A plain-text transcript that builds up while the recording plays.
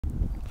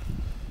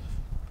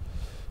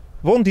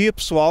Bom dia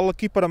pessoal,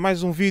 aqui para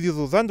mais um vídeo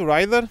do Dando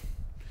Rider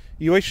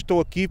e hoje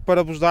estou aqui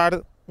para vos dar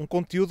um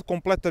conteúdo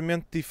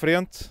completamente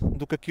diferente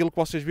do que aquilo que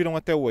vocês viram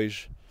até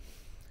hoje.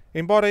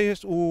 Embora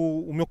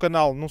o meu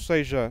canal não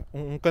seja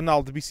um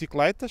canal de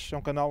bicicletas, é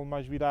um canal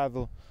mais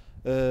virado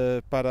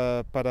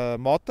para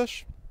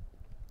motas,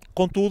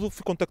 contudo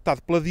fui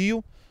contactado pela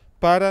DYU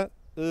para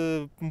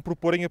me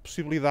proporem a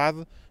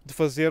possibilidade de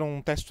fazer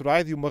um test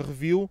ride e uma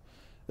review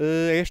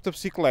a esta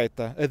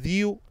bicicleta, a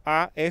DYU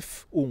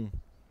A1F.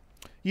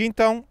 E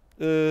então,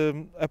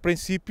 a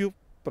princípio,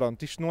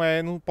 pronto, isto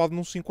pode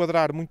não se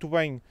enquadrar muito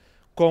bem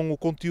com o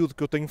conteúdo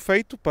que eu tenho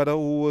feito para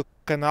o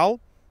canal,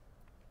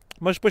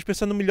 mas depois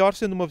pensando melhor,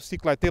 sendo uma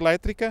bicicleta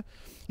elétrica,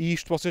 e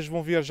isto vocês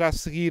vão ver já a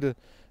seguir,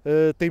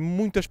 tem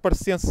muitas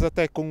parecenças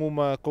até com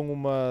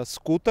uma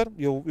scooter,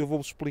 eu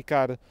vou-vos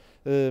explicar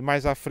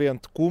mais à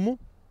frente como,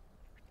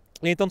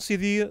 e então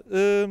decidi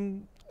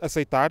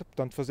aceitar,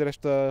 portanto, fazer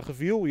esta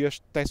review e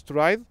este test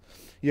ride,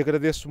 e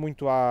agradeço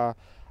muito à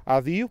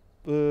DYU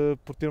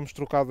por termos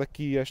trocado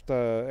aqui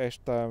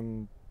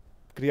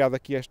criado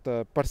aqui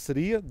esta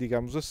parceria,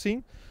 digamos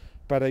assim,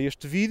 para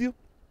este vídeo.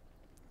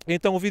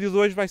 Então o vídeo de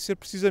hoje vai ser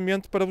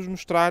precisamente para vos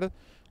mostrar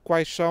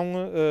quais são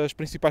as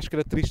principais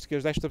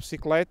características desta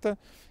bicicleta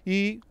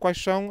e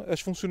quais são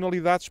as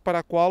funcionalidades para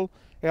a qual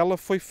ela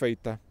foi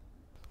feita.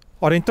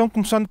 Ora, então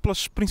começando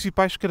pelas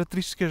principais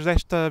características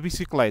desta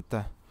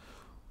bicicleta.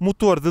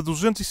 Motor de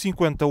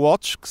 250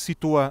 watts, que se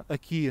situa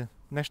aqui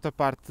nesta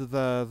parte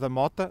da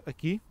moto,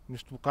 aqui,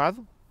 neste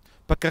bocado.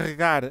 Para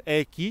carregar é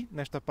aqui,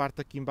 nesta parte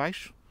aqui em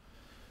baixo.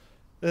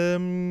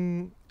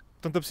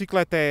 Portanto, a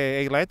bicicleta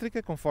é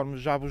elétrica, conforme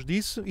já vos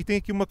disse, e tem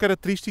aqui uma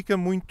característica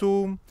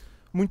muito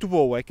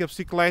boa, é que a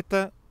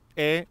bicicleta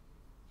é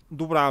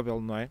dobrável,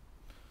 não é?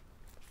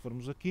 Se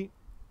formos aqui,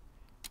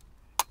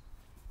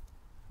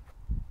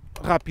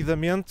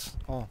 rapidamente,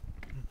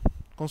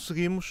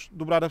 conseguimos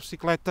dobrar a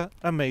bicicleta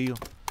a meio,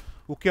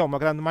 o que é uma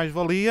grande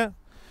mais-valia,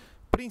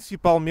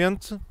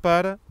 principalmente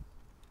para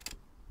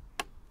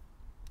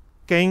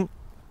quem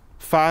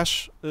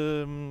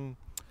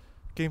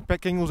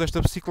quem usa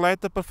esta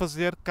bicicleta para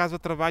fazer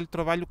casa-trabalho,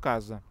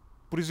 trabalho-casa.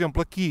 Por exemplo,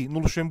 aqui no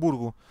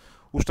Luxemburgo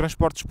os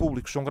transportes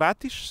públicos são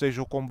grátis,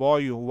 seja o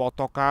comboio, o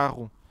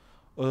autocarro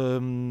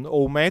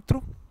ou o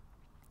metro,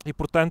 e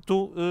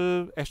portanto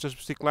estas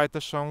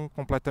bicicletas são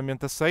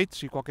completamente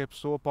aceites e qualquer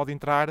pessoa pode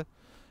entrar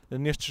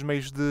nestes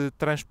meios de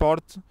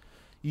transporte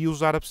e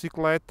usar a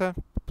bicicleta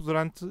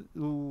durante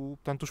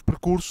portanto, os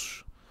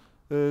percursos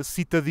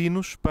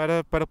citadinos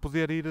para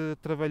poder ir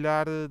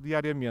trabalhar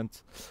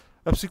diariamente.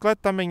 A bicicleta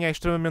também é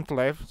extremamente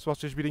leve, se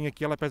vocês virem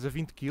aqui ela pesa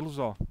 20 kg,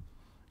 eu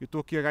estou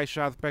aqui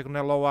agachado, pego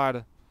nela ao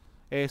ar,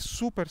 é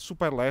super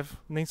leve,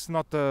 nem se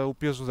nota o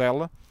peso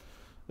dela,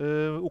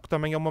 o que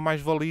também é uma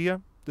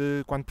mais-valia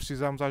quando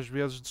precisamos às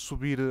vezes de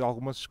subir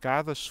algumas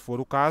escadas, se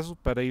for o caso,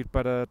 para ir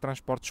para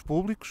transportes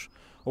públicos,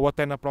 ou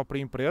até na própria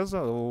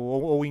empresa,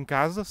 ou em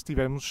casa, se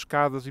tivermos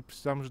escadas e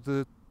precisamos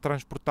de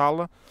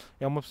transportá-la,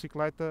 é uma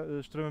bicicleta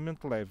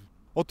extremamente leve.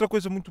 Outra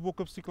coisa muito boa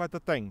que a bicicleta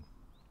tem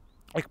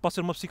é que pode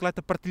ser uma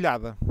bicicleta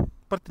partilhada.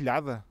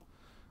 Partilhada?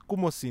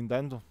 Como assim,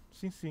 dando?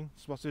 Sim,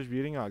 se vocês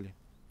virem, olhem.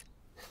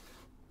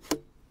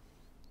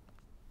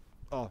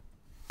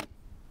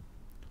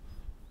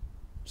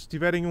 Se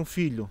tiverem um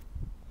filho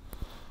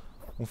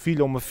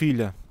ou uma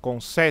filha com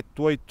 7,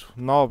 8,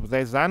 9,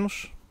 10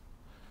 anos,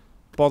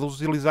 pode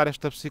utilizar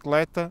esta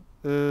bicicleta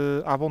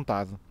à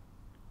vontade.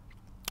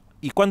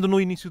 E quando no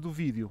início do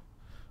vídeo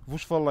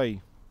vos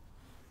falei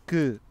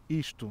que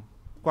isto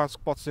quase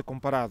que pode ser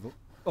comparado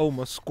a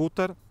uma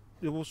scooter,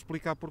 eu vou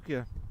explicar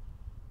porquê.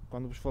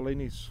 Quando vos falei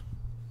nisso,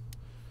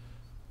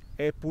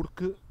 é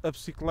porque a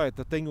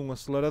bicicleta tem um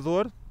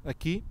acelerador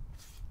aqui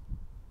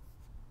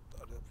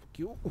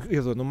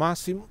eu dou no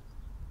máximo,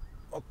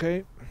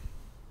 ok.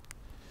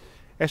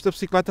 Esta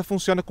bicicleta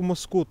funciona como uma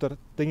scooter,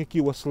 tem aqui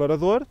o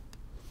acelerador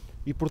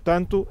e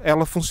portanto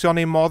ela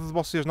funciona em modo de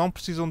vocês não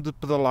precisam de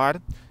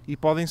pedalar e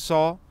podem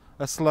só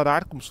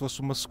acelerar como se fosse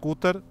uma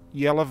scooter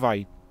e ela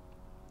vai.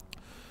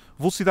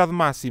 Velocidade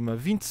máxima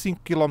 25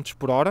 km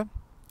por hora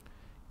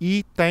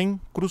e tem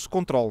cruise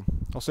control,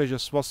 ou seja,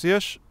 se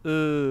vocês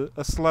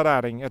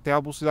acelerarem até à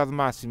velocidade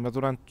máxima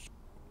durante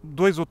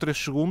 2 ou 3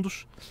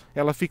 segundos,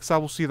 ela fixa a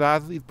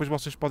velocidade e depois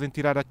vocês podem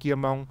tirar aqui a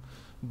mão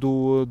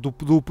do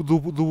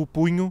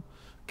punho,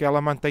 que ela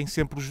mantém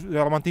sempre,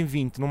 ela mantém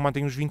 20, não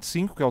mantém os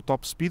 25, que é o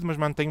top speed, mas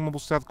mantém uma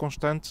velocidade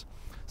constante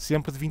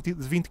sempre de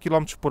 20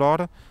 km por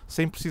hora,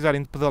 sem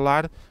precisarem de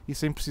pedalar e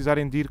sem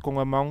precisarem de ir com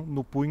a mão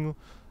no punho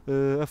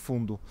a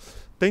fundo.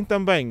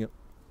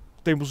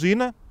 Tem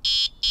buzina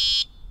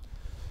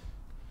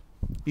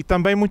e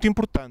também, muito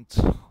importante,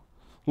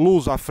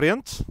 luz à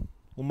frente,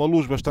 uma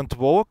luz bastante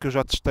boa, que eu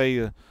já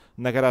testei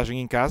na garagem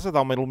em casa, dá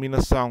uma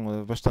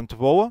iluminação bastante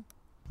boa.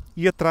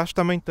 E atrás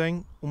também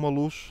tem uma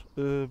luz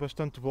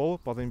bastante boa,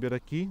 podem ver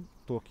aqui,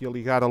 estou aqui a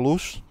ligar a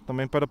luz,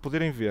 também para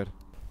poderem ver.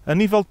 A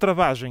nível de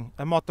travagem,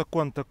 a moto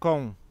conta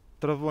com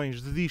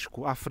travões de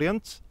disco à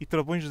frente e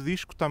travões de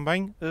disco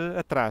também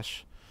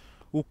atrás.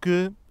 O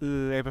que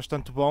é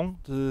bastante bom,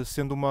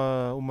 sendo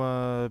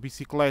uma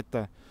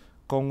bicicleta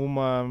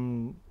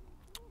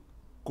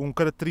com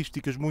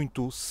características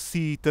muito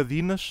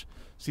citadinas.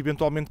 Se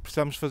eventualmente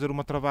precisamos fazer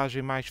uma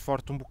travagem mais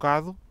forte um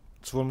bocado,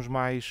 se formos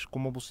mais com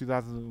uma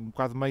velocidade um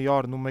bocado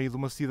maior no meio de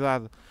uma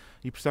cidade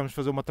e precisamos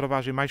fazer uma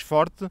travagem mais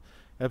forte,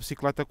 a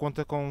bicicleta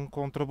conta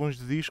com travões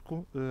de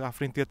disco à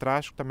frente e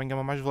atrás, que também é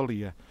uma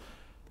mais-valia.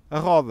 A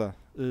roda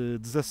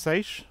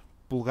 16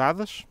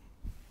 polegadas,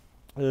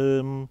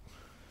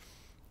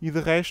 e de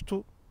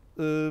resto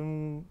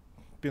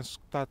penso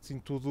que está assim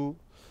tudo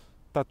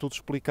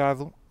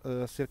explicado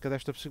acerca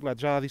desta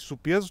bicicleta. Já disse o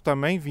peso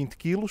também, 20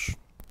 kg.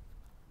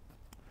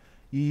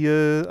 E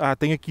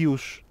tem aqui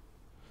os...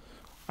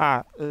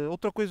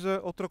 outra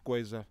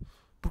coisa.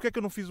 Porque é que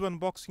eu não fiz o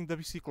unboxing da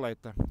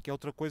bicicleta? Que é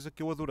outra coisa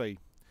que eu adorei.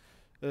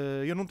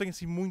 Eu não tenho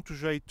assim muito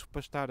jeito para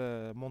estar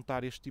a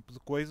montar este tipo de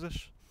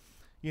coisas,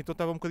 e então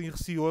estava um bocadinho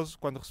receoso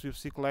quando recebi a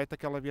bicicleta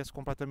que ela viesse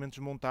completamente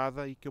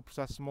desmontada e que eu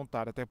precisasse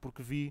montar, até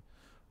porque vi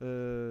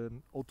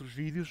outros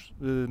vídeos,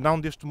 não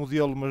deste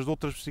modelo, mas de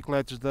outras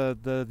bicicletas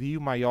da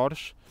DYU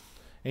maiores,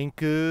 em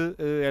que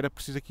era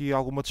preciso aqui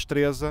alguma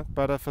destreza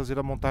para fazer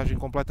a montagem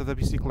completa da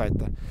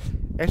bicicleta.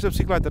 Esta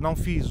bicicleta não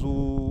fiz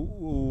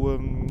o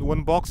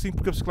unboxing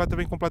porque a bicicleta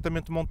vem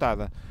completamente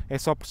montada. É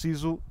só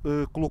preciso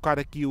colocar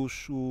aqui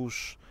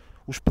os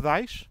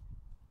pedais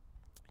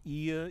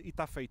e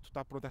está feito,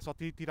 está pronto. É só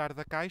tirar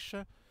da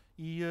caixa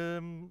e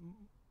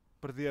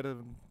perder,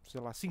 sei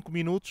lá, 5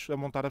 minutos a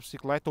montar a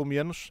bicicleta ou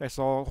menos. É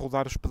só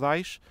rodar os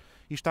pedais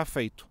e está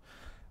feito.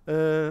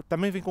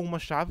 Também vem com uma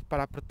chave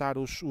para apertar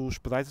os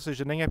pedais, ou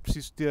seja, nem é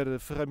preciso ter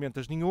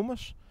ferramentas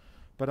nenhumas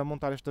para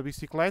montar esta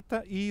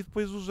bicicleta. E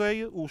depois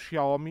usei o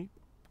Xiaomi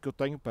que eu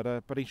tenho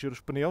para encher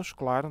os pneus,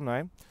 claro, não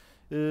é?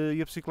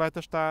 E a bicicleta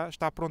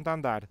está pronta a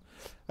andar.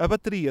 A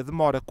bateria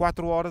demora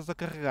 4 horas a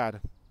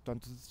carregar,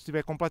 portanto, se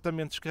estiver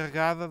completamente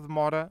descarregada,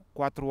 demora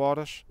 4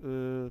 horas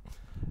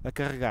a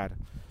carregar.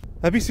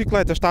 A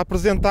bicicleta está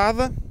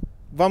apresentada,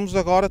 vamos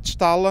agora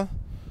testá-la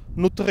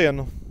no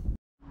terreno.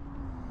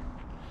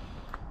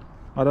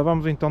 Ora,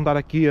 vamos então dar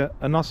aqui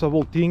a nossa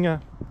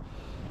voltinha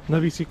na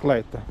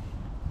bicicleta.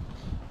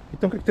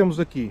 Então o que é que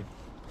temos aqui?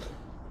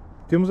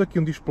 Temos aqui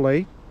um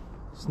display.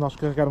 Se nós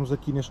carregarmos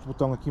aqui neste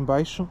botão aqui em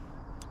baixo,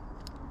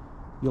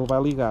 ele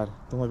vai ligar.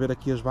 Estão a ver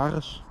aqui as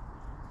barras?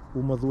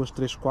 1, 2,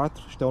 3,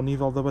 4. Isto é o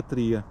nível da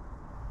bateria.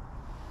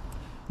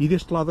 E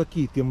deste lado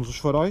aqui temos os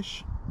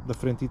faróis, da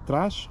frente e de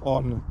trás,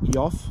 on e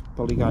off,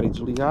 para ligar e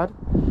desligar.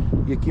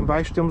 E aqui em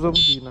baixo temos a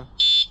buzina.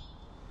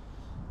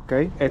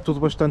 Okay? É tudo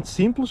bastante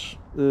simples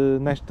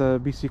nesta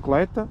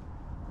bicicleta.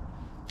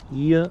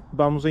 E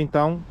vamos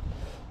então,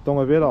 estão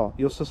a ver, ó,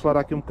 eu se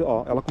acelerar aqui um bocadinho,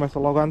 ó, ela começa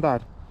logo a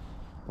andar.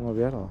 Estão a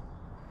ver, ó. Vou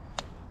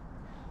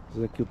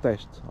fazer aqui o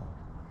teste, ó.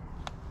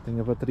 Tem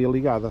a bateria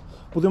ligada.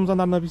 Podemos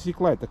andar na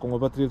bicicleta com a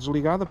bateria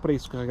desligada, para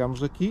isso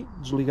carregamos aqui,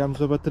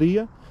 desligamos a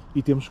bateria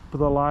e temos que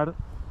pedalar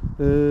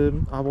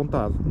à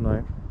vontade, não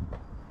é?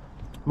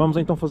 Vamos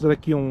então fazer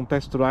aqui um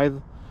test ride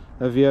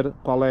a ver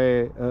qual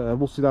é a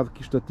velocidade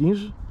que isto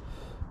atinge.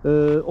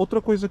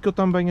 Outra coisa que eu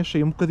também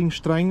achei um bocadinho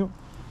estranho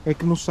é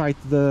que no site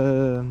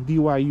da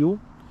DYU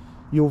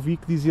eu vi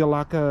que dizia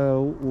lá que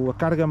a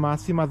carga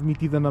máxima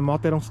admitida na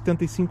moto eram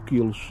 75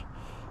 kg.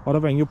 Ora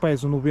bem, eu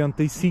peso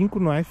 95,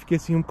 não é? Fiquei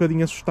assim um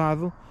bocadinho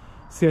assustado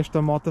se esta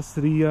moto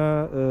seria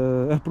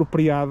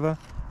apropriada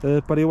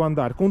para eu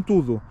andar.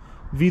 Contudo,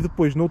 vi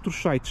depois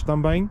noutros sites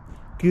também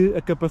que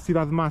a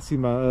capacidade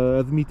máxima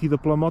admitida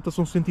pela moto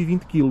são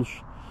 120 kg.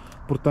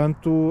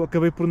 Portanto,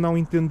 acabei por não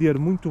entender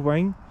muito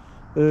bem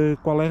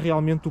qual é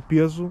realmente o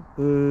peso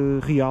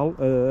real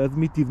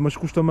admitido, mas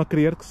custa-me a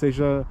crer que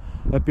seja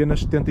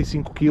apenas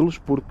 75 kg,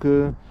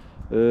 porque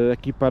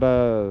aqui para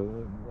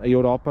a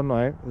Europa, não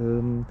é?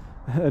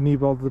 A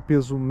nível de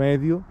peso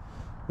médio,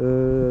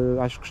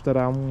 acho que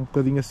estará um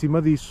bocadinho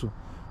acima disso.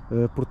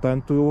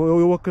 Portanto,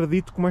 eu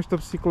acredito que como esta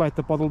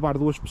bicicleta pode levar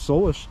 2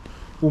 pessoas,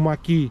 uma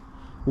aqui,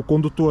 o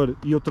condutor,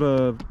 e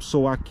outra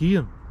pessoa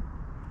aqui,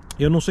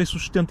 eu não sei se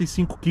os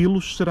 75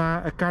 kg será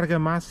a carga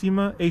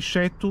máxima,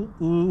 exceto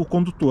o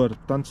condutor.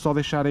 Portanto, só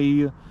deixar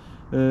aí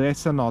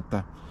essa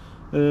nota.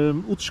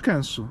 O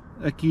descanso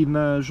aqui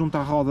junto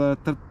à roda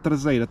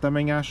traseira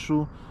também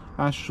acho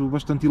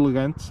bastante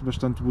elegante,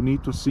 bastante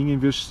bonito, assim, em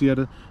vez de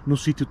ser no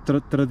sítio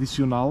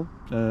tradicional,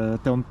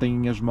 até onde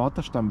tem as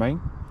motas também.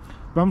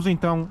 Vamos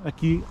então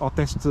aqui ao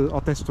test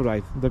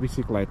ride da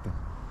bicicleta.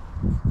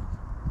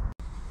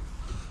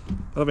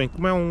 Ora bem,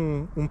 como é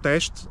um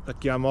teste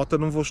aqui à moto,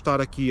 não vou estar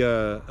aqui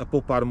a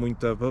poupar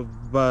muita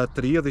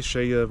bateria,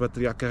 deixei a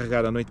bateria a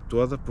carregar a noite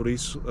toda, por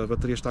isso a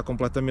bateria está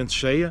completamente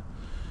cheia.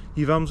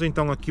 E vamos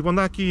então aqui, vou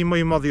andar aqui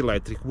meio modo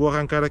elétrico, vou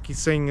arrancar aqui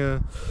sem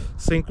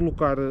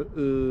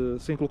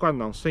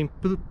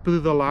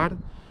pedalar,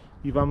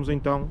 e vamos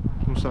então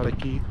começar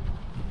aqui.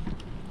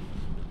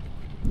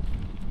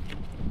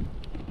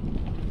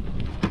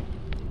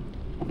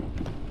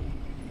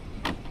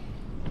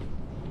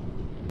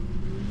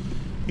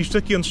 Isto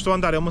aqui onde estou a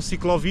andar é uma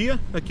ciclovia,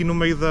 aqui no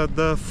meio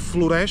da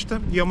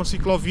floresta, e é uma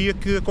ciclovia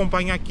que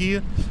acompanha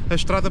aqui a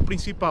estrada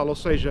principal, ou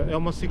seja, é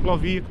uma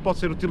ciclovia que pode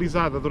ser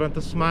utilizada durante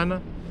a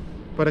semana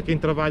para quem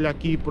trabalha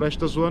aqui por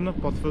esta zona,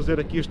 pode fazer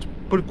aqui este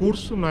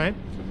percurso, não é?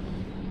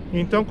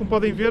 Então, como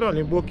podem ver,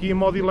 olhem, vou aqui em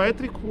modo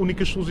elétrico,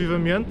 única e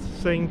exclusivamente,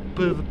 sem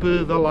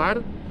pedalar.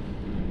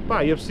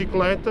 Pá, e a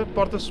bicicleta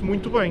porta-se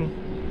muito bem.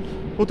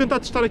 Vou tentar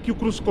testar aqui o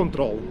cruise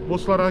control. Vou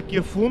acelerar aqui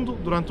a fundo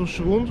durante uns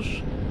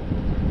segundos.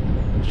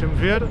 Deixa-me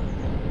ver.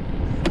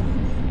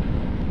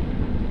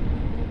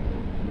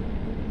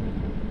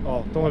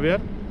 Ó, estão a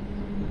ver?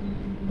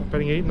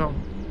 Esperem aí,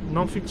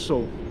 não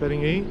fixou.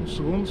 Esperem aí um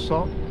segundo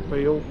só para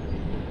eu...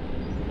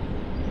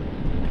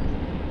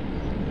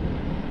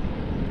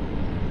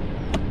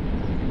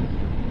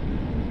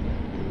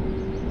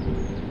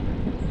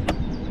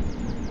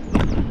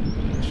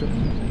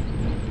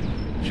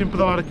 Deixa-me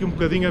pedalar aqui um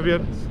bocadinho a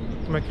ver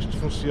como é que isto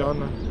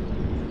funciona.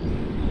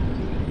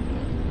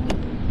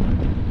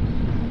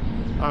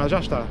 Ah, já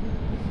está.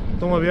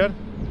 Estão a ver?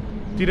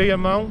 Tirei a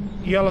mão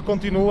e ela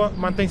continua,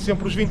 mantém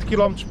sempre os 20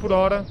 km por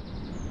hora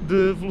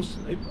de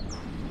velocidade.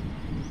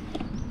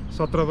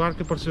 Só travar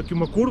que apareceu aqui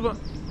uma curva.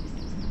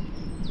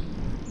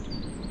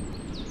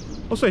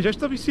 Ou seja,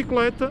 esta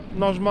bicicleta,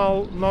 nós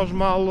mal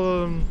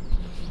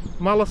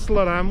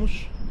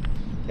aceleramos,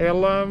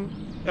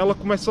 ela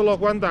começa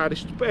logo a andar.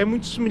 Isto é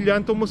muito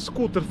semelhante a uma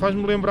scooter,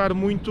 faz-me lembrar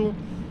muito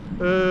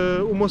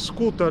uma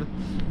scooter.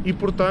 E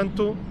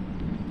portanto,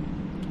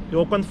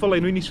 eu quando falei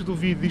no início do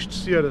vídeo disto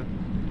ser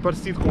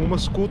parecido com uma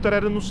scooter,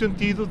 era no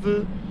sentido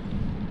de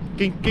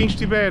quem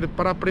estiver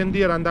para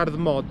aprender a andar de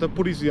moto,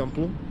 por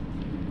exemplo,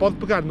 pode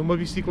pegar numa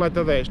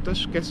bicicleta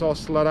destas, que é só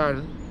acelerar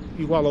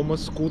igual a uma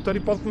scooter, e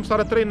pode começar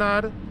a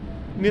treinar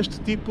neste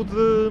tipo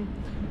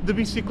de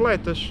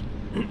bicicletas.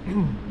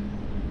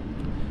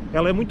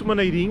 Ela é muito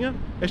maneirinha,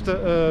 esta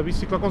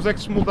bicicleta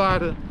consegue-se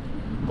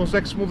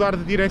mudar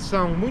de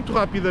direção muito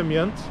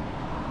rapidamente,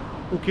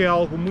 o que é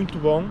algo muito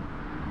bom.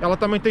 Ela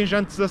também tem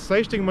jante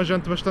 16, tem uma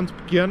jante bastante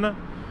pequena,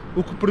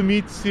 o que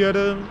permite ser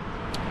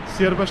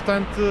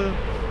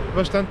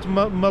bastante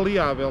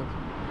maleável.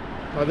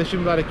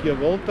 Deixa-me dar aqui a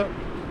volta.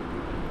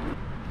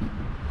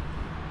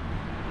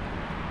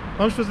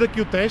 Vamos fazer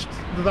aqui o teste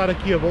de dar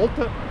aqui a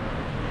volta.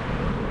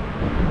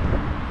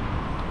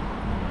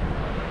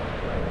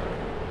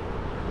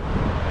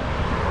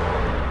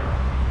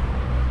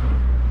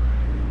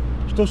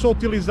 Estou só a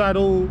utilizar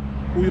o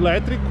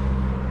elétrico.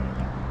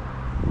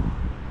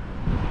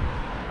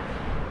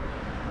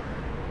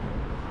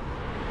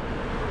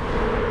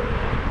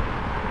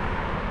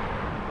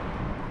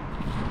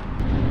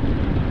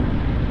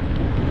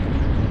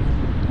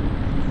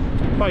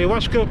 Pá, eu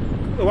acho que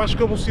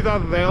a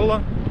velocidade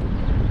dela...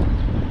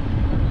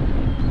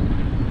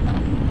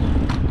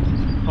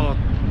 Ó,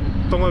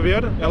 estão a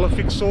ver? Ela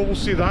fixou a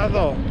velocidade,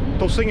 ó.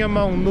 Estou sem a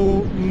mão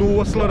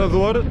no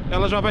acelerador,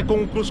 ela já vai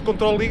com o cruise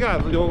control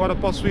ligado. Eu agora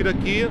posso ir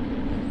aqui,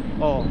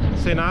 ó,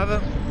 sem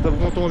nada.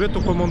 Estão a ver?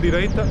 Estou com a mão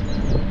direita.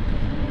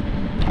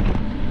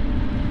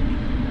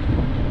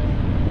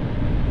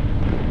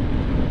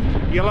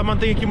 E ela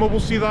mantém aqui uma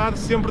velocidade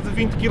sempre de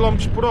 20 km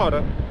por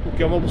hora, o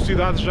que é uma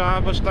velocidade já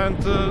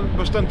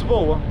bastante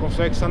boa.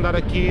 Consegue-se andar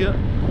aqui a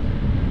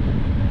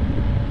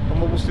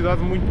uma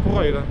velocidade muito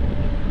porreira.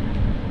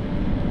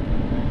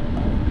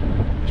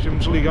 Deixa-me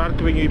desligar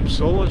que vem aí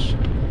pessoas.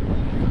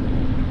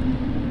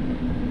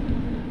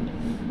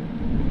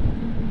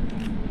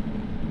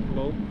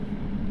 Hello.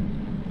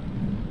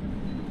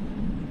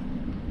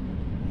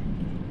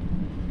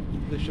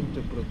 Deixa-me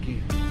ter por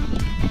aqui.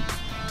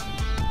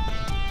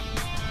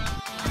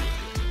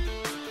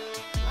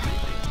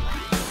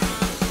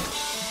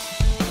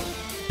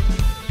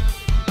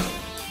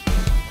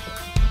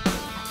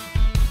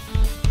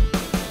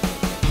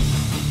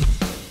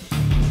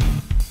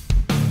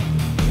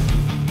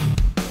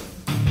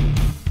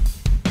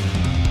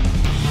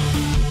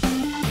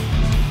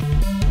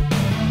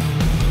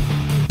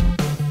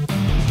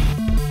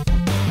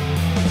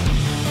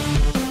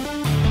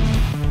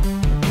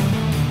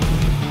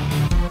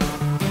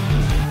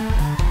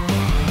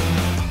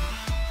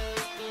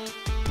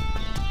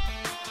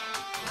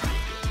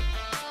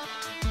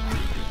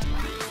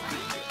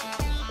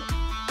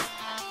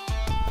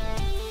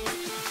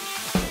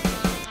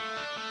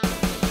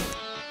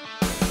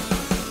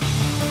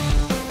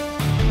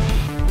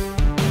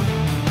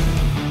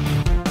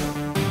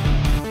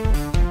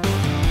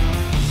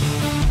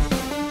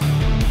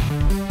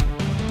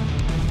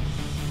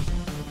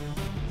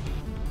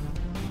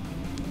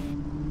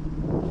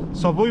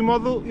 Só vou em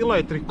modo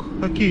elétrico,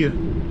 aqui.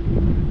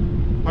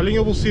 Olhem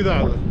a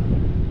velocidade.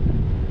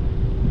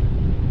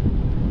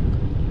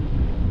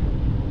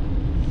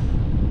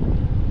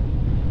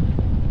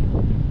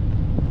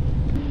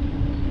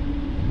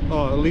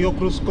 Ó, ali é o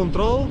cruise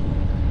control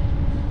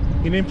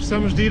e nem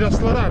precisamos de ir a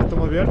acelerar,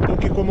 estão a ver? Estou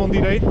aqui com a mão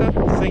direita,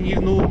 sem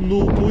ir no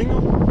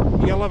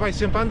punho, e ela vai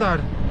sempre a andar.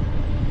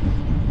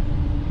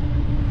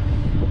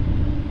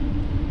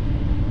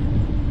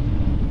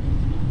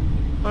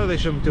 Ora,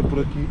 deixa-me meter por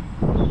aqui.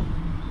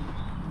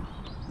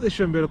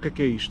 Deixa-me ver o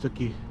que é isto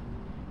aqui.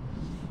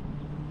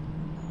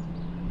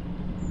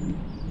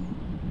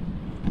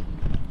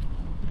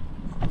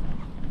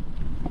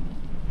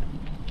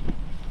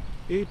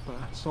 Epa,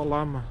 só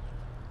lama.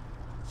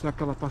 Será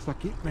que ela passa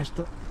aqui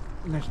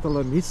nesta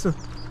lamiça?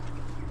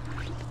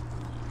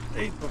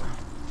 Eita!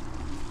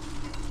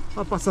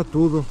 Ela passa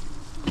tudo.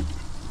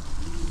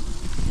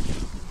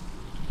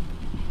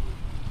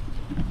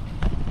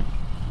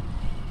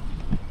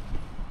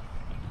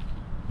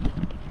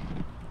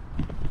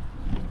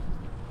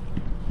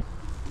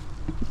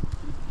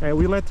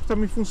 O elétrico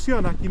também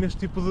funciona aqui neste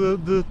tipo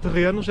de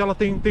terrenos. Ela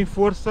tem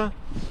força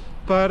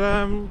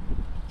para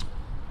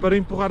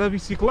empurrar a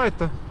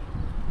bicicleta.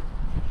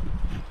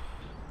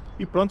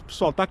 E pronto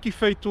pessoal, está aqui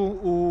feito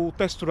o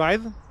test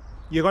ride.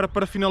 E agora,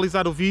 para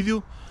finalizar o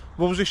vídeo,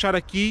 vou-vos deixar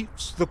aqui,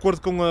 de acordo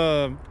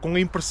com a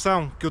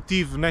impressão que eu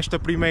tive neste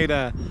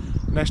primeiro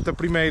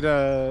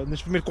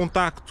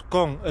contacto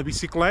com a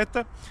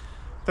bicicleta.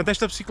 Portanto,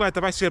 esta bicicleta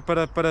vai ser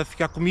para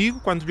ficar comigo.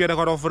 Quando vier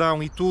agora ao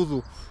verão e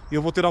tudo,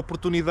 eu vou ter a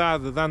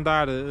oportunidade de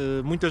andar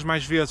muitas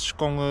mais vezes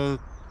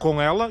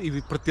com ela,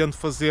 e pretendo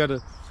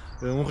fazer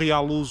um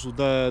real uso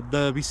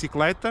da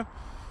bicicleta.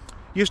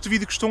 E este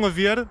vídeo que estão a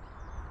ver,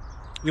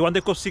 eu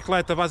andei com a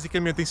bicicleta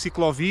basicamente em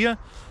ciclovia,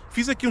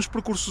 fiz aqui uns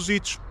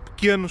percursositos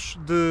pequenos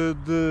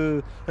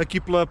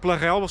aqui pela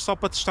relva, só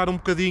para testar um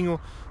bocadinho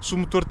se o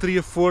motor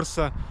teria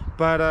força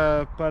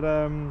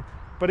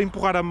para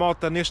empurrar a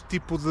moto neste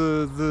tipo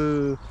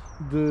de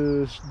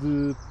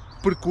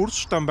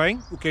percursos também,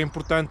 o que é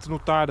importante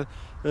notar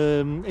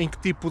em que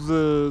tipo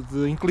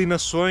de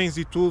inclinações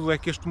e tudo é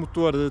que este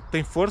motor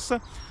tem força.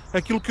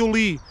 Aquilo que eu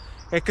li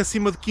é que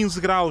acima de 15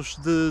 graus,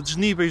 de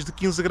desníveis de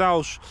 15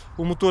 graus,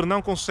 o motor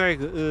não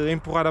consegue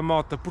empurrar a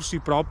moto por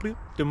si próprio.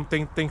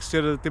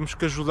 Temos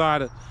que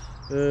ajudar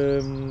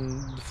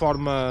de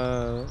forma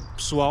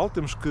pessoal,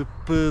 temos que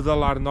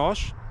pedalar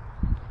nós.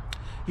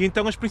 E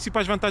então as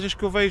principais vantagens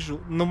que eu vejo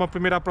numa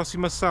primeira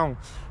aproximação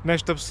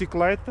nesta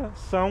bicicleta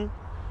são,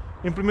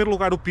 em primeiro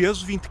lugar, o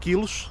peso, 20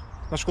 kg.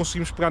 Nós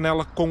conseguimos pegar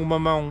nela com uma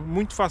mão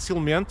muito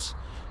facilmente,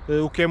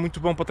 o que é muito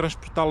bom para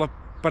transportá-la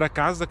para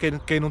casa,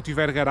 quem não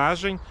tiver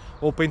garagem,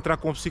 ou para entrar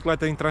com a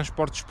bicicleta em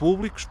transportes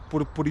públicos,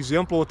 por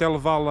exemplo, ou até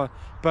levá-la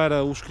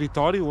para o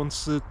escritório onde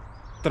se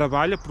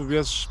trabalha. Por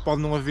vezes pode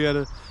não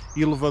haver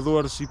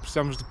elevadores e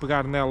precisamos de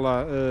pegar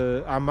nela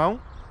à mão.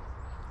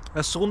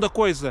 A segunda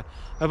coisa,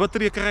 a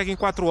bateria carrega em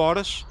 4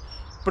 horas.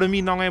 Para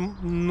mim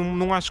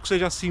não acho que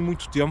seja assim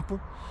muito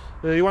tempo.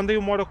 Eu andei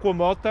 1 hora com a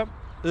moto,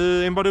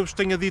 embora eu vos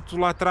tenha dito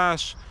lá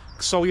atrás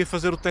que só ia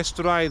fazer o test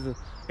ride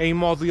em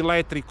modo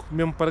elétrico,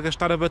 mesmo para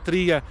gastar a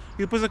bateria, e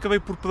depois acabei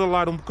por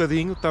pedalar um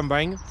bocadinho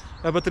também.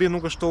 A bateria não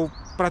gastou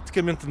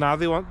praticamente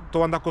nada. Eu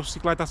estou a andar com a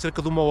bicicleta há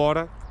cerca de 1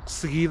 hora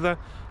seguida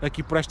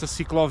aqui por esta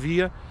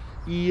ciclovia,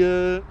 e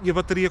a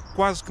bateria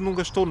quase que não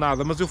gastou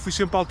nada, mas eu fui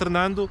sempre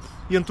alternando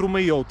entre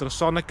uma e outra.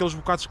 Só naqueles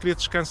bocados que queria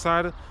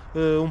descansar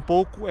um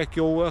pouco é que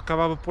eu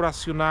acabava por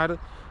acionar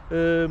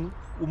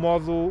o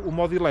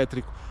modo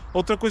elétrico.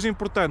 Outra coisa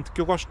importante que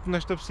eu gosto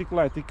nesta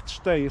bicicleta e que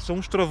testei são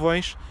os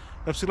travões.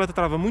 A bicicleta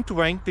trava muito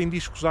bem, tem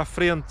discos à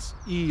frente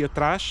e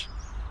atrás,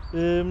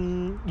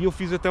 e eu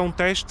fiz até um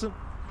teste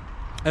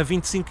a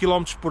 25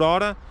 km por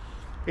hora,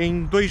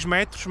 em 2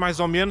 metros mais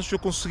ou menos eu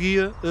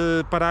conseguia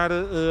parar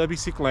a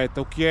bicicleta,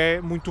 o que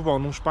é muito bom.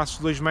 Num espaço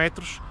de 2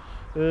 metros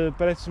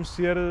parece-me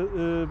ser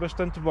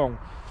bastante bom.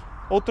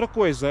 Outra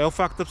coisa é o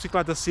facto da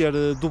bicicleta ser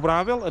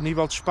dobrável. A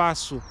nível de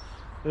espaço,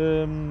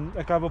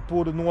 acaba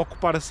por não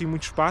ocupar assim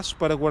muito espaço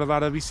para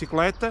guardar a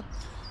bicicleta.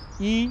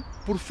 E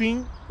por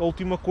fim, a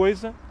última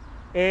coisa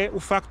é o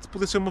facto de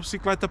poder ser uma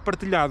bicicleta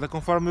partilhada.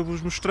 Conforme eu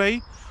vos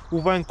mostrei,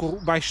 o banco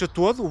baixa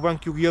todo, o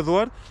banco e o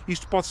guiador.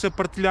 Isto pode ser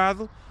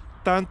partilhado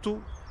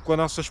tanto com a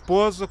nossa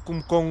esposa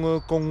como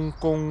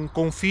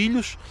com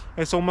filhos.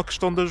 É só uma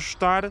questão de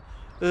ajustar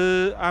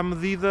à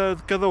medida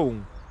de cada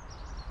um.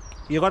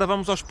 E agora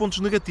vamos aos pontos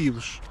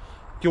negativos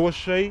que eu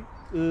achei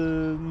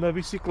na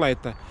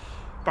bicicleta.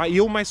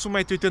 Eu meço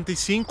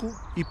 1,85 m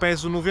e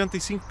peso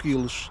 95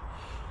 kg.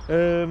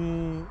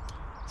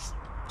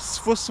 Se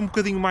fosse um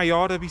bocadinho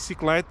maior a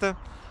bicicleta,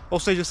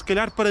 ou seja, se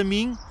calhar para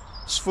mim,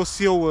 se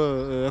fosse eu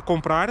a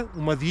comprar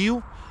uma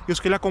DYU, eu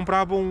se calhar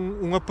comprava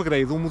um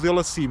upgrade, um modelo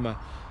acima.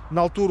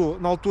 Na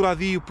altura a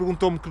DYU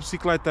perguntou-me que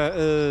bicicleta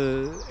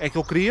é que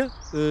eu queria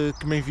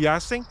que me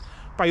enviassem.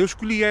 Eu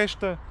escolhi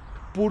esta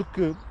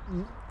porque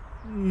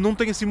não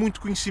tenho assim muito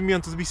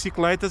conhecimento de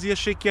bicicletas e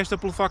achei que esta,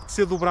 pelo facto de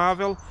ser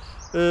dobrável,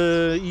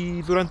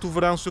 e durante o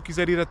verão, se eu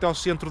quiser ir até ao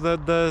centro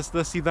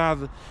da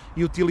cidade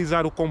e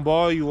utilizar o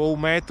comboio ou o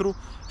metro,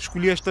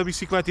 escolhi esta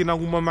bicicleta e não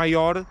uma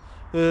maior,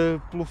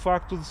 pelo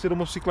facto de ser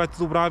uma bicicleta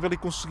dobrável e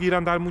conseguir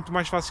andar muito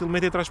mais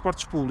facilmente em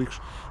transportes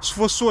públicos. Se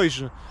fosse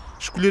hoje,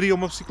 escolheria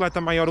uma bicicleta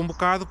maior um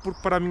bocado,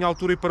 porque para a minha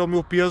altura e para o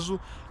meu peso,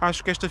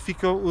 acho que esta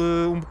fica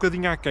um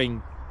bocadinho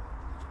aquém.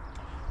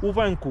 O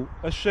banco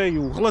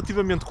achei-o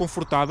relativamente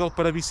confortável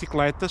para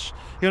bicicletas.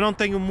 Eu não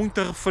tenho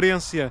muita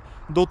referência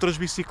de outras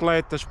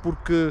bicicletas,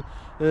 porque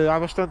há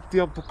bastante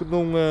tempo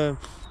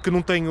que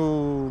não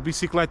tenho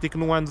bicicleta e que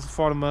não ando de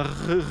forma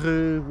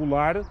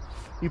regular,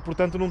 e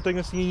portanto não tenho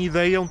assim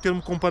ideia, um termo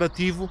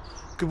comparativo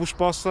que vos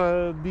possa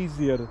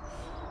dizer.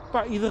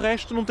 E de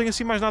resto não tenho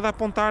assim mais nada a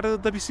apontar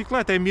da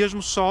bicicleta, é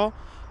mesmo só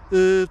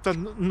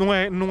Portanto,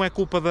 não é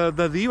culpa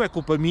da DYU, é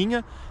culpa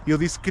minha. Eu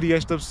disse que queria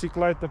esta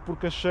bicicleta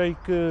porque achei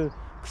que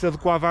se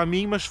adequava a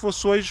mim, mas se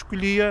fosse hoje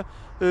escolhia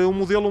um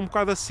modelo um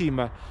bocado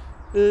acima.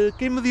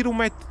 Quem medir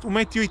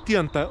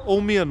 1,80 m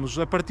ou menos,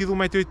 a partir de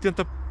 1,80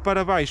 m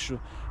para baixo,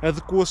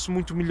 adequa-se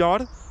muito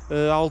melhor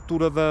à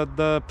altura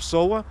da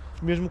pessoa,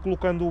 mesmo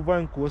colocando o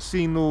banco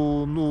assim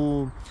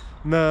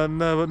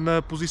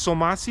na posição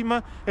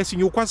máxima. É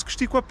assim, eu quase que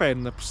estico a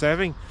perna,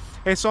 percebem?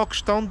 É só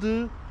questão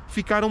de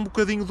ficar um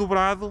bocadinho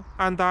dobrado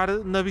a andar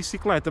na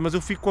bicicleta, mas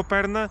eu fico com a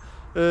perna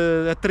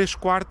a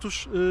 3/4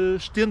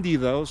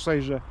 estendida, ou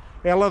seja,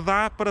 ela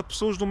dá para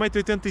pessoas de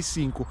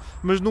 1,85 m,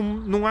 mas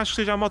não acho que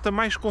seja a moto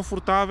mais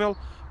confortável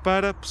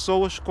para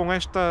pessoas com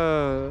esta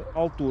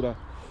altura.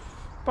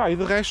 Pá, e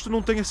de resto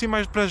não tenho assim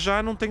mais para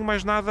já, não tenho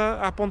mais nada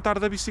a apontar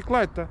da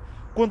bicicleta.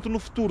 Quanto no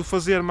futuro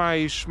fazer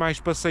mais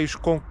passeios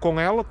com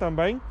ela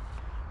também,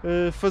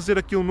 fazer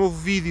aqui um novo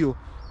vídeo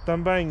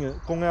também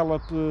com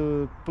ela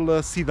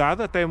pela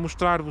cidade, até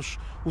mostrar-vos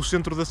o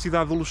centro da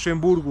cidade de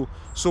Luxemburgo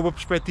sob a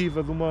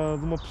perspectiva de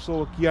uma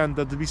pessoa que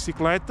anda de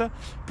bicicleta,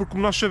 porque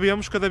como nós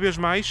sabemos, cada vez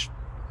mais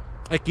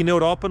aqui na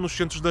Europa, nos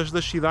centros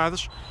das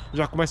cidades,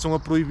 já começam a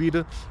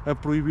proibir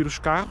os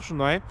carros,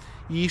 não é?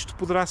 E isto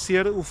poderá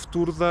ser o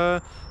futuro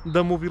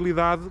da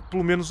mobilidade,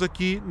 pelo menos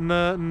aqui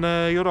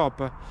na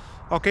Europa.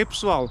 Ok,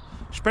 pessoal?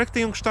 Espero que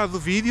tenham gostado do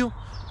vídeo.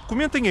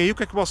 Comentem aí o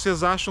que é que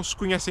vocês acham, se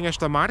conhecem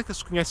esta marca,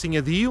 se conhecem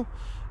a DYU.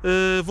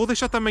 Vou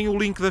deixar também o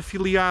link de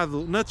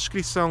afiliado na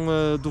descrição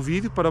do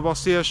vídeo, para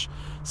vocês,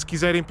 se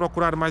quiserem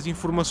procurar mais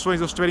informações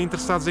ou se estiverem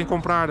interessados em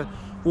comprar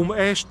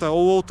esta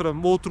ou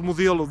outro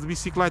modelo de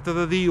bicicleta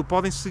da DYU,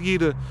 podem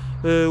seguir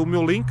o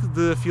meu link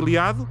de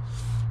afiliado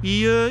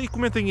e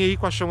comentem aí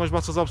quais são as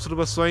vossas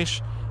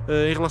observações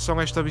em relação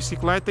a esta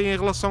bicicleta e em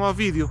relação ao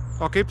vídeo.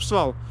 Ok,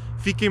 pessoal?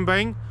 Fiquem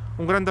bem,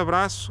 um grande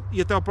abraço e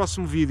até ao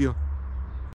próximo vídeo.